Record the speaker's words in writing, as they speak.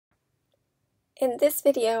In this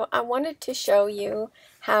video, I wanted to show you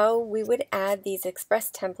how we would add these Express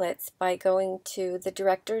templates by going to the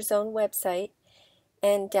Director Zone website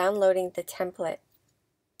and downloading the template.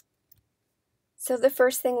 So the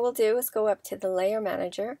first thing we'll do is go up to the Layer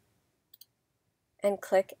Manager and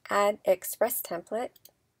click Add Express Template.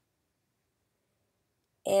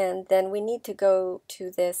 And then we need to go to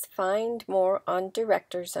this Find More on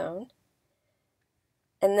Director Zone.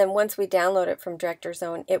 And then once we download it from Director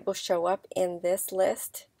Zone, it will show up in this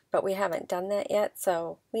list, but we haven't done that yet,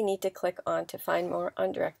 so we need to click on to find more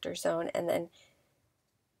on Director Zone, and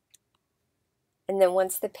then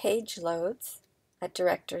once the page loads at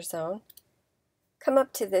Director Zone, come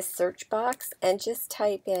up to this search box and just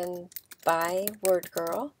type in by Word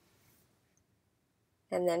Girl,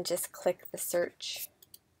 and then just click the search.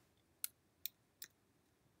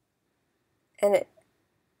 And it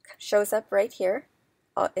shows up right here.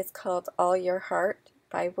 It's called All Your Heart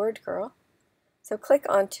by Word Girl. So click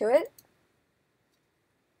onto it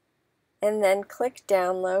and then click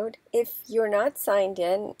download. If you're not signed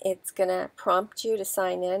in, it's going to prompt you to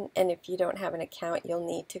sign in, and if you don't have an account, you'll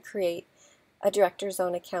need to create a Director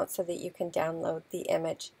Zone account so that you can download the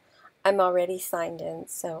image. I'm already signed in,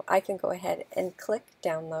 so I can go ahead and click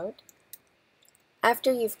download.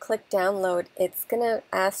 After you've clicked download, it's going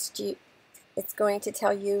to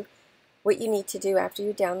tell you what you need to do after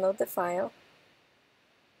you download the file.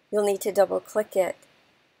 You'll need to double click it,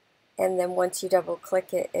 and then once you double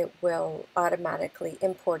click it, it will automatically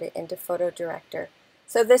import it into PhotoDirector.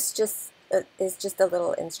 So this is just a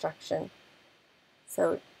little instruction.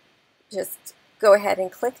 So just go ahead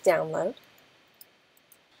and click download.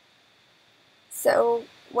 So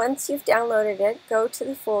once you've downloaded it, go to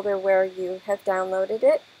the folder where you have downloaded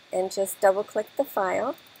it and just double click the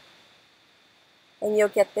file. And you'll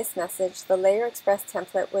get this message: the Layer Express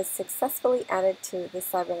template was successfully added to the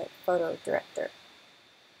Cyberlink PhotoDirector.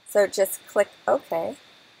 So just click OK,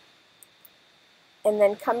 and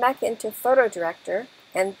then come back into PhotoDirector,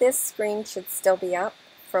 and this screen should still be up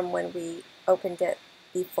from when we opened it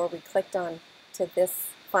before we clicked on to this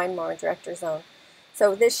Find More Director Zone.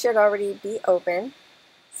 So this should already be open.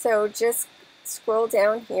 So just scroll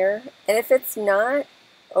down here, and if it's not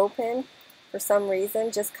open for some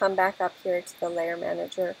reason, just come back up here to the Layer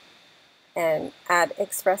Manager and add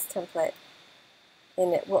Express Template,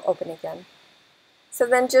 and it will open again. So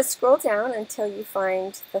then just scroll down until you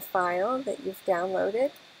find the file that you've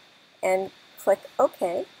downloaded and click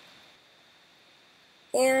OK.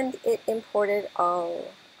 And it imported all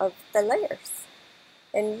of the layers.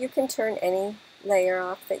 And you can turn any layer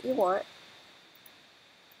off that you want.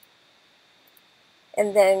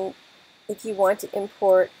 And then if you want to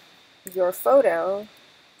import your photo,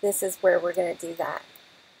 this is where we're going to do that.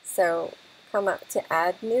 So come up to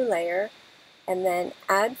Add New Layer, and then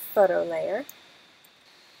Add Photo Layer.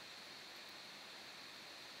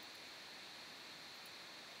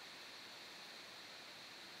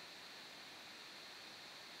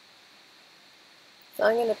 So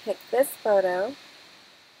I'm going to pick this photo,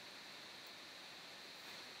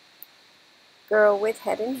 girl with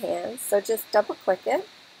head and hands. So just double click it,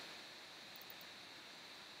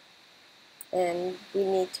 and we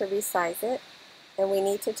need to resize it, and we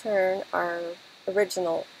need to turn our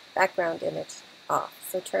original background image off.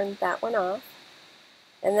 So turn that one off,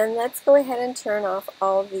 and then let's go ahead and turn off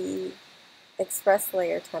all the Express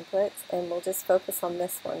layer templates, and we'll just focus on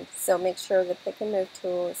this one. So make sure the pick and move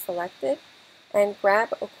tool is selected, and grab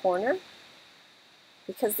a corner,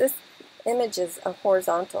 because this image is a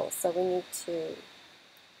horizontal, so we need to,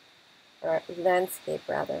 or landscape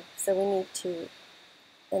rather, so we need to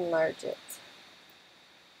enlarge it.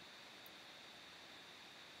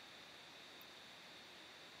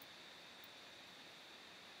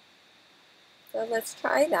 So let's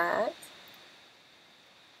try that,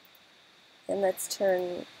 and let's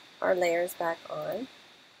turn our layers back on.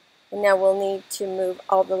 And now we'll need to move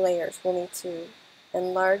all the layers. We'll need to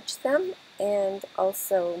enlarge them and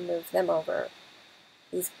also move them over.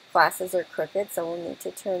 These glasses are crooked, so we'll need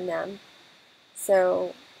to turn them.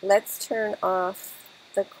 So let's turn off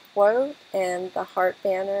the quote and the heart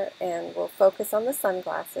banner, and we'll focus on the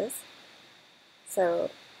sunglasses. So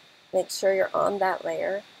make sure you're on that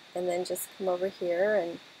layer, and then just come over here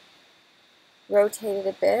and rotate it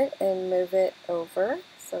a bit and move it over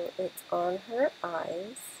so it's on her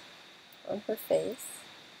eyes, on her face.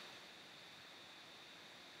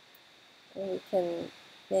 And we can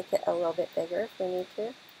make it a little bit bigger if we need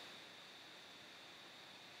to.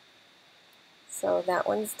 So that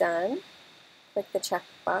one's done. Click the check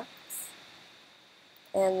box.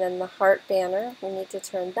 And then the heart banner, we need to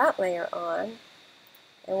turn that layer on,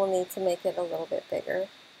 and we'll need to make it a little bit bigger.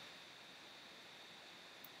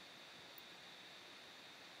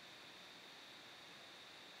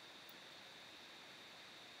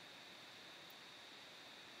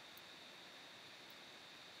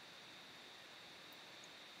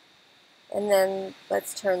 And then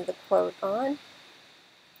let's turn the quote on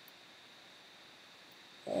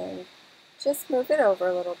and just move it over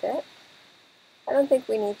a little bit. I don't think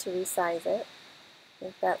we need to resize it. I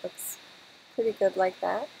think that looks pretty good like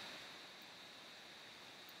that.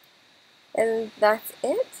 And that's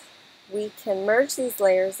it. We can merge these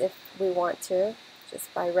layers if we want to,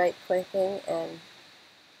 just by right-clicking and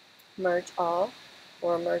merge all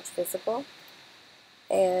or merge visible.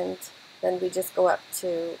 And then we just go up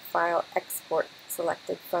to File, Export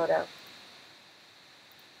Selected Photo.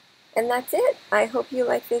 And that's it. I hope you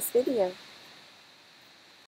like this video.